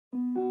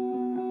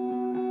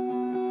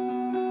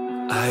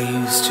I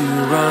used to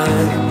run,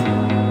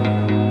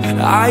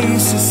 I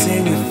used to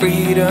sing a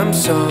freedom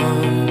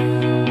song.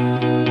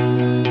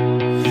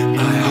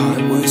 My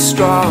heart was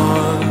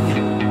strong,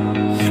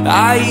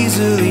 I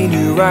easily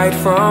knew right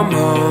from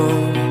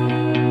wrong.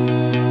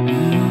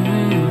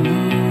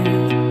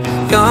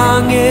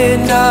 Young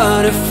and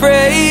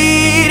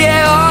unafraid,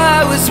 yeah, all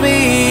that was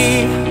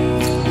me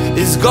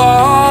is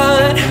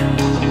gone.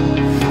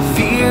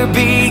 Fear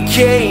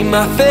became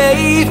my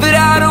faith, but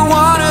I don't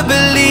wanna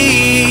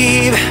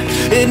believe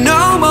it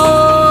no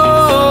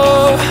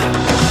more.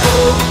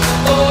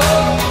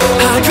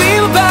 I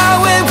dream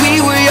about when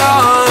we were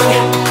young,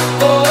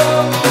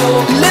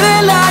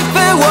 living like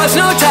there was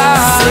no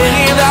time,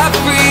 singing that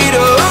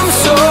freedom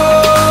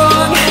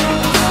song,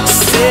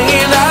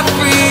 singing that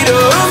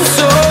freedom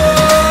song.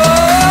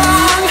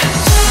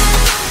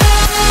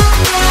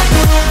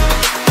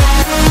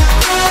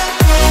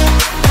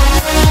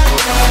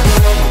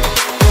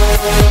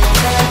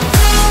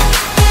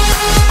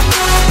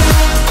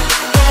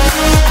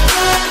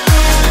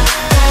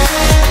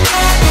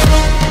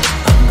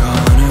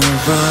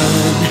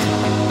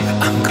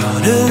 I'm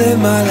gonna live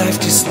my life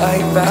just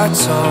like that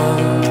song.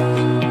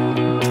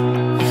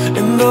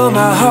 And though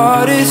my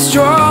heart is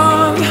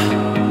strong,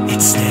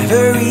 it's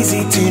never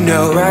easy to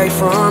know right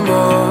from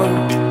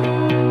wrong.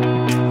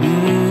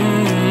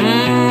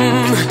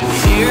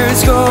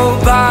 Years go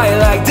by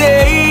like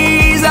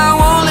days, I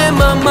won't let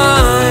my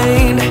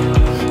mind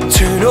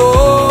turn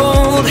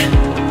old.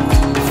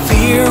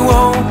 Fear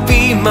won't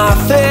be my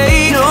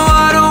fate, no,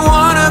 I don't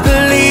wanna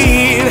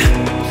believe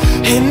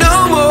it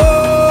no more.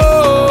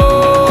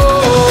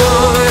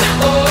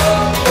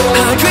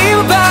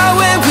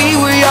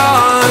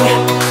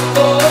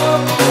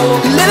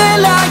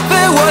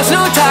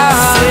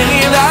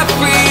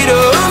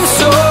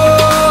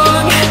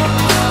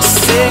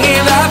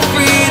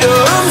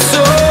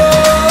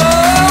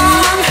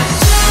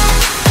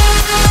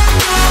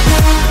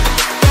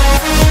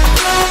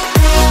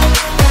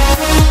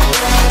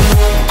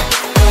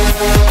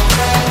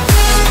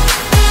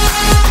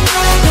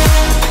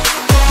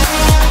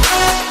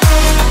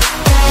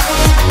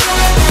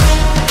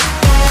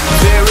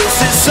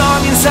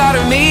 Inside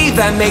of me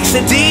that makes the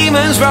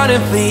demons run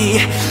and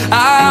flee.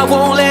 I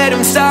won't let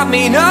them stop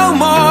me no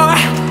more.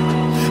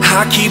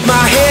 I keep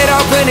my head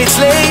up when it's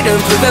late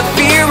and put the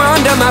fear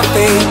under my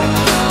feet,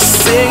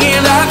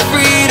 singing that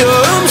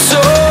freedom song.